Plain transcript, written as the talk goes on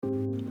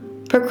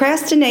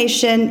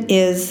Procrastination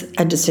is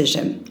a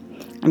decision.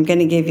 I'm going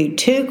to give you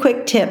 2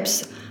 quick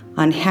tips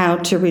on how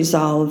to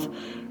resolve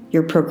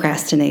your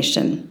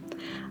procrastination.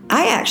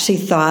 I actually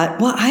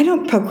thought, well, I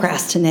don't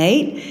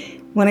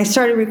procrastinate. When I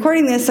started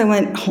recording this, I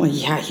went, oh,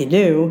 yeah, you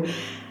do.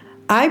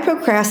 I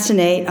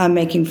procrastinate on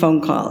making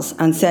phone calls,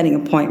 on setting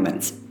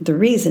appointments. The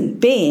reason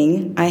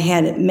being, I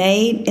had it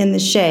made in the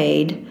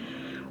shade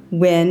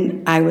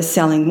when I was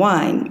selling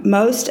wine.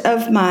 Most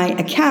of my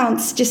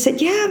accounts just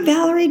said, yeah,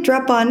 Valerie,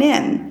 drop on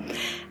in.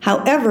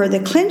 However,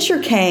 the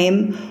clincher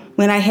came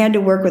when I had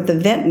to work with a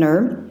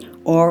vintner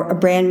or a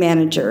brand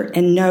manager,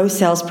 and no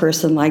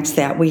salesperson likes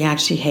that. We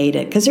actually hate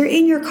it because they're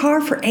in your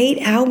car for 8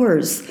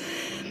 hours.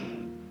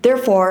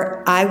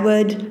 Therefore, I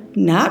would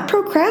not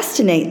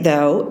procrastinate,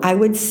 though. I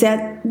would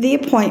set the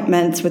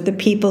appointments with the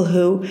people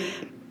who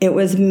it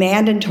was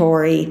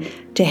mandatory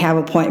to have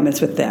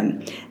appointments with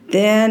them.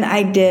 Then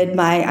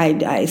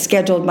I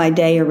scheduled my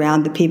day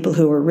around the people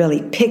who were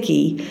really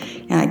picky,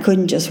 and I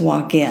couldn't just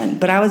walk in.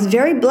 But I was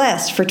very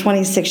blessed for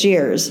 26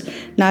 years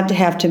not to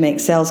have to make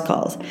sales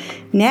calls.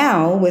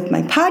 Now, with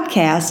my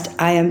podcast,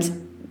 I am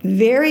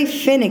very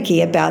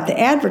finicky about the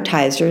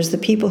advertisers, the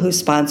people who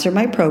sponsor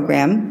my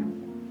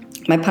program,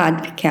 my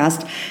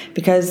podcast,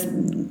 because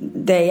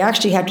they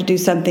actually have to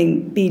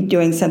be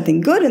doing something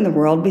good in the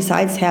world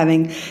besides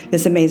having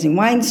this amazing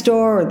wine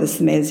store or this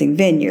amazing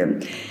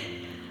vineyard.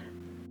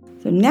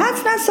 So now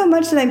it's not so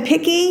much that I'm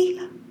picky.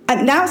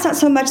 Now it's not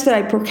so much that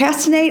I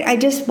procrastinate. I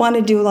just want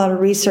to do a lot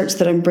of research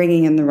that I'm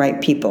bringing in the right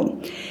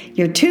people.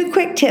 Your 2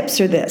 quick tips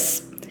are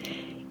this.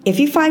 If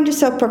you find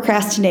yourself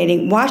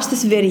procrastinating, watch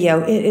this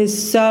video. It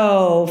is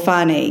so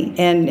funny,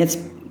 and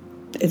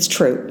it's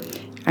true.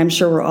 I'm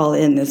sure we're all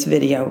in this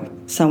video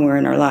somewhere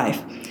in our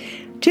life.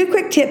 2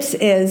 quick tips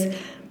is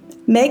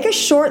make a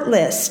short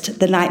list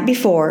the night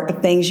before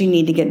of things you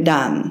need to get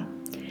done.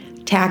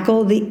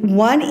 Tackle the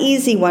one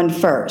easy one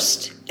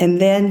first, and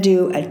then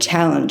do a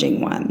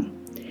challenging one.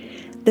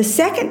 The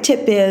second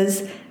tip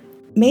is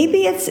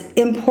maybe it's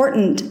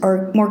important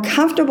or more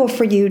comfortable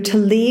for you to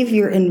leave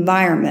your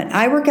environment.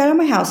 I work out of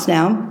my house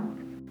now.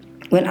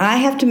 When I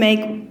have to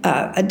make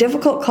a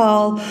difficult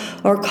call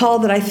or a call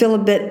that I feel a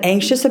bit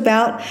anxious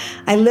about,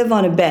 I live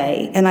on a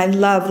bay, and I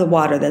love the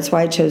water. That's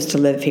why I chose to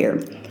live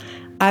here.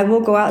 I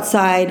will go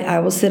outside. I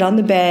will sit on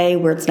the bay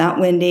where it's not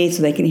windy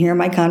so they can hear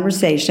my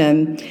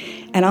conversation,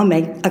 and I'll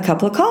make a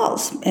couple of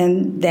calls,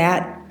 and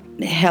that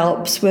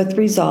helps with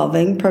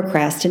resolving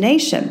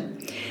procrastination.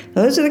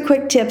 Those are the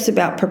quick tips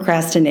about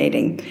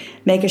procrastinating.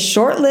 Make a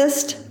short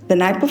list the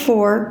night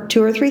before,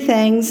 2 or 3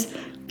 things.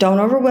 Don't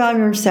overwhelm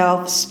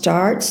yourself.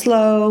 Start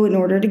slow in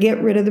order to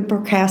get rid of the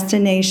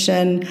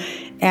procrastination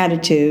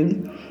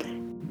attitude.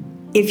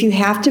 If you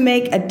have to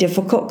make a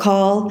difficult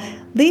call,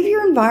 leave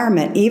your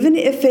environment. Even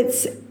if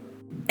it's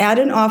at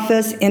an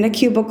office, in a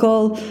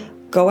cubicle,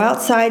 go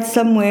outside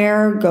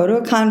somewhere, go to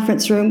a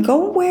conference room,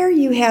 go where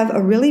you have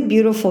a really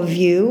beautiful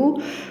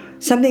view,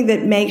 something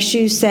that makes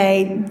you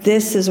say,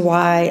 this is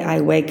why I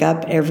wake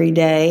up every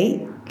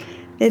day.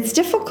 It's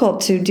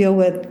difficult to deal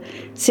with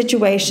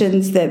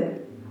situations that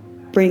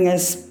bring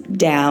us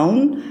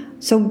down.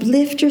 So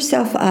lift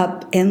yourself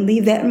up and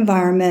leave that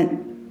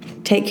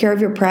environment. Take care of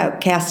your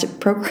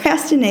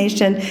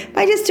procrastination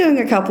by just doing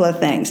a couple of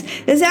things.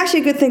 It's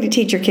actually a good thing to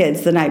teach your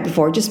kids the night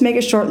before. Just make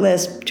a short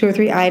list, 2 or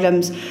 3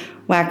 items,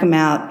 whack them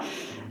out.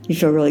 You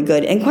feel really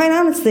good. And quite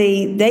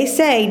honestly, they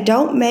say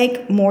don't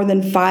make more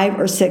than 5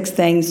 or 6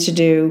 things to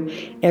do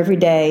every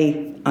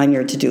day on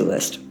your to-do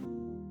list.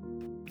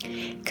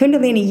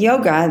 Kundalini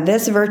Yoga,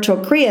 this virtual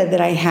Kriya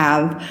that I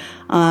have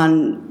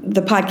on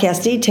the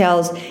podcast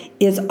details,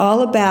 is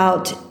all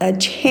about a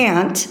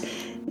chant,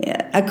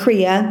 a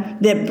Kriya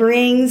that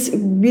brings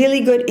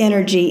really good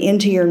energy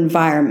into your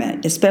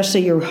environment,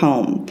 especially your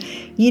home.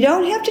 You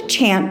don't have to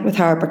chant with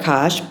Hare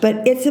Prakash,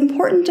 but it's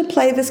important to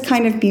play this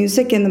kind of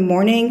music in the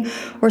morning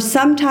or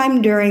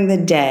sometime during the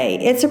day.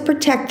 It's a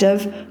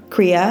protective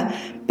Kriya,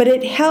 but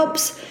it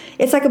helps.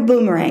 It's like a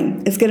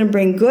boomerang. It's going to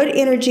bring good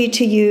energy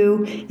to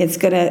you. It's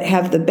going to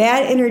have the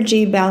bad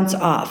energy bounce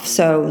off.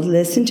 So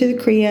listen to the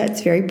Kriya.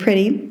 It's very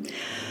pretty.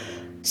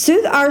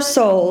 Soothe Our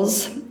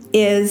Souls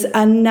is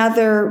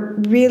another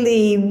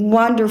really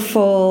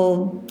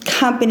wonderful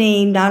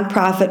company,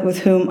 nonprofit with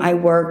whom I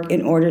work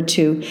in order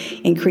to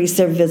increase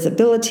their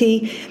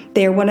visibility.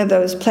 They are one of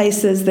those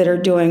places that are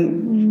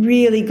doing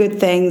really good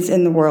things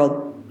in the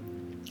world.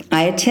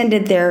 I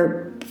attended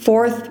their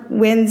 4th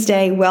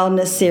Wednesday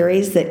wellness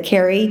series that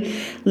Carrie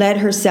led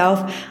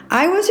herself.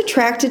 I was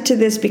attracted to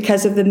this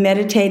because of the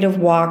meditative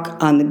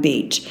walk on the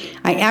beach.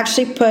 I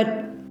actually put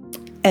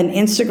an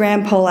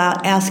Instagram poll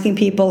out asking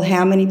people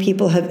how many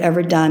people have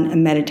ever done a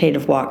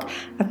meditative walk.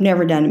 I've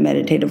never done a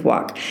meditative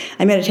walk.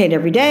 I meditate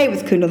every day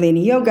with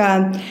Kundalini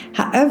Yoga.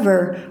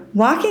 However,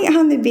 walking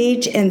on the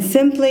beach and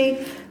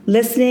simply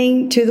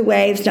listening to the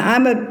waves. Now,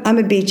 I'm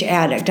a beach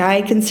addict.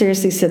 I can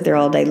seriously sit there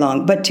all day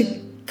long. But to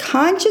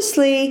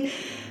consciously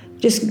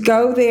just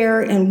go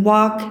there and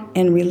walk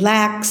and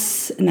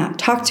relax, and not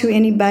talk to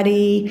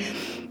anybody,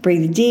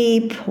 breathe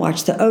deep,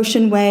 watch the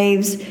ocean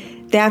waves.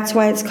 That's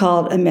why it's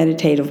called a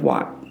meditative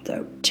walk.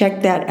 So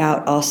check that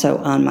out also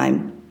on my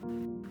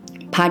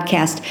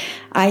podcast.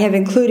 I have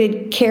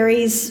included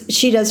Carrie's,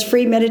 she does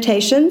free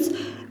meditations.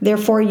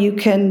 Therefore, you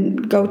can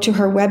go to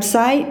her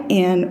website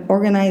and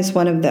organize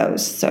one of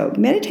those. So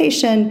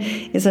meditation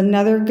is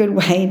another good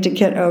way to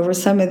get over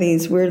some of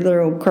these weird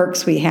little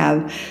quirks we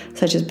have,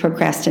 such as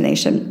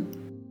procrastination.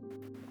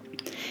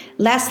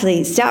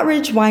 Lastly, Stout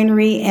Ridge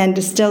Winery and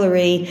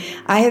Distillery.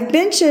 I have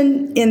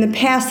mentioned in the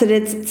past that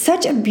it's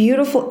such a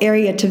beautiful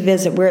area to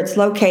visit where it's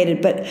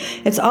located, but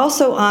it's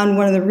also on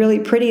one of the really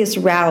prettiest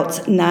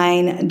routes,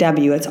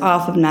 9W. It's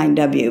off of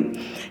 9W.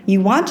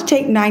 You want to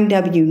take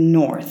 9W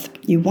north.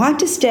 You want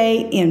to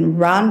stay in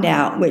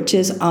Rondout, which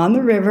is on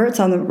the river.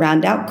 It's on the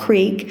Rondout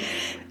Creek.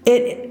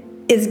 It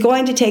is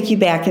going to take you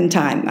back in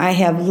time. I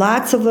have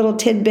lots of little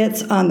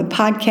tidbits on the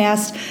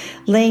podcast,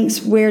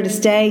 links, where to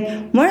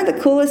stay. One of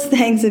the coolest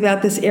things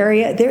about this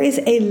area, there is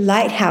a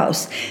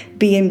lighthouse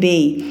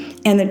B&B.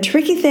 And the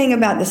tricky thing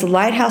about this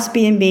lighthouse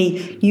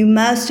B&B, you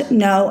must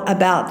know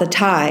about the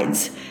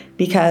tides.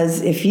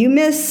 Because if you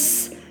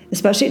miss,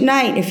 especially at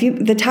night,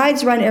 the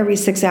tides run every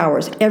 6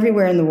 hours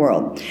everywhere in the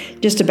world,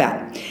 just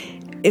about.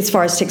 As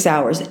far as 6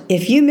 hours.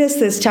 If you miss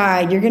this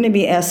tide, you're going to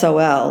be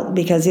SOL,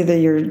 because either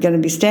you're going to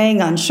be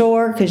staying on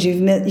shore because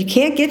you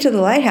can't get to the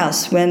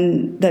lighthouse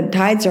when the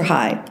tides are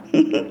high.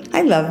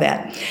 I love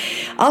that.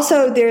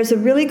 Also, there's a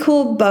really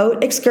cool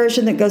boat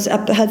excursion that goes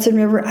up the Hudson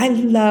River. I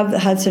love the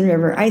Hudson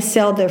River. I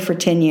sailed there for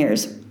 10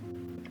 years.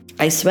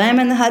 I swam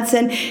in the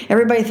Hudson.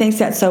 Everybody thinks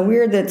that's so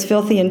weird that it's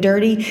filthy and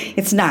dirty.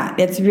 It's not.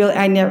 It's really,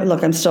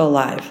 I'm still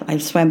alive. I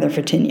swam there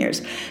for 10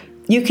 years.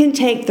 You can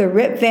take the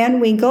Rip Van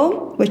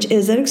Winkle, which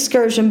is an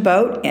excursion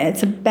boat, and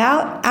it's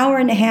about an hour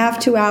and a half,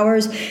 2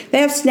 hours. They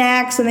have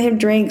snacks and they have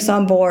drinks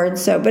on board,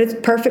 but it's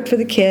perfect for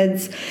the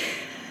kids.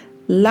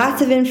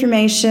 Lots of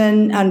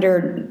information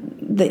under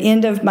the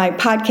end of my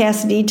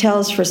podcast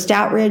details for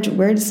Stout Ridge,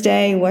 where to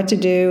stay, what to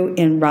do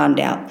in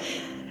Rondout.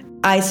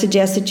 I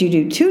suggest that you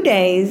do 2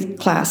 days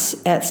class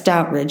at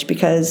Stout Ridge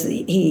because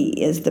he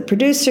is the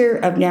producer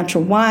of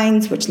natural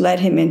wines, which led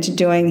him into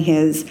doing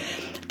his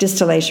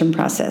distillation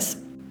process.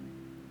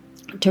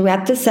 To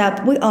wrap this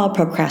up, we all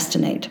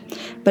procrastinate,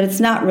 but it's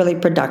not really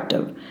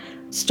productive.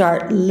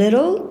 Start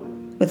little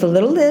with a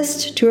little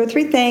list, 2 or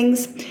 3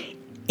 things.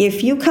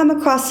 If you come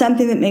across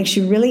something that makes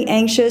you really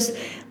anxious,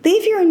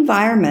 leave your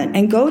environment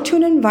and go to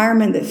an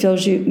environment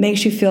that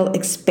makes you feel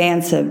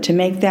expansive to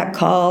make that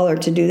call or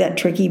to do that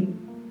tricky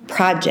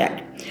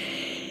project.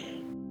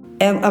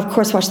 And of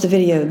course, watch the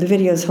video. The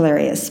video is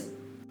hilarious.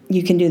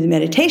 You can do the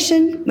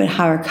meditation with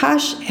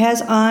Harakash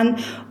has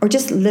on, or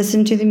just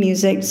listen to the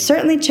music.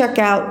 Certainly check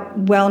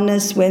out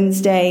Wellness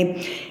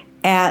Wednesday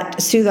at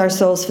Soothe Our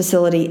Souls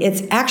facility.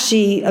 It's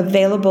actually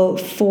available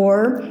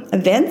for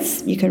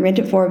events. You can rent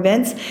it for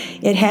events.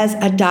 It has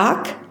a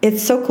dock.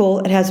 It's so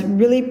cool. It has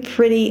really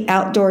pretty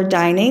outdoor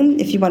dining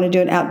if you want to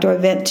do an outdoor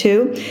event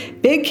too.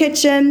 Big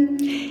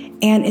kitchen.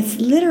 And it's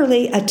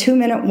literally a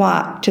 2-minute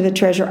walk to the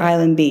Treasure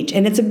Island Beach.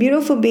 And it's a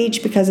beautiful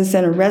beach because it's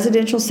in a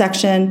residential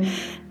section,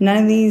 none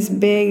of these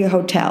big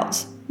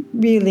hotels.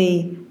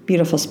 Really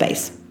beautiful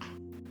space.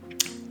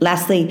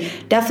 Lastly,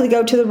 definitely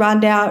go to the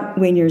Rondout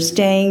when you're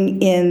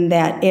staying in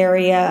that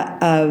area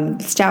of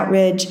Stout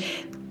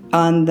Ridge.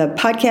 On the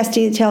podcast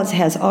details, it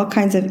has all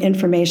kinds of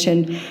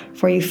information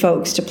for you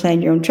folks to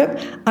plan your own trip.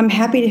 I'm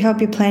happy to help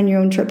you plan your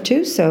own trip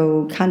too,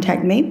 so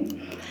contact me.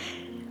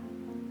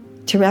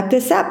 To wrap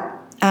this up,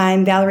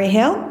 I'm Valerie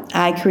Hale.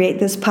 I create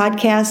this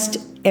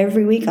podcast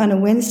every week on a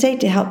Wednesday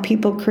to help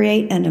people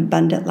create an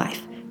abundant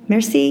life.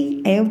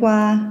 Merci, au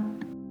revoir.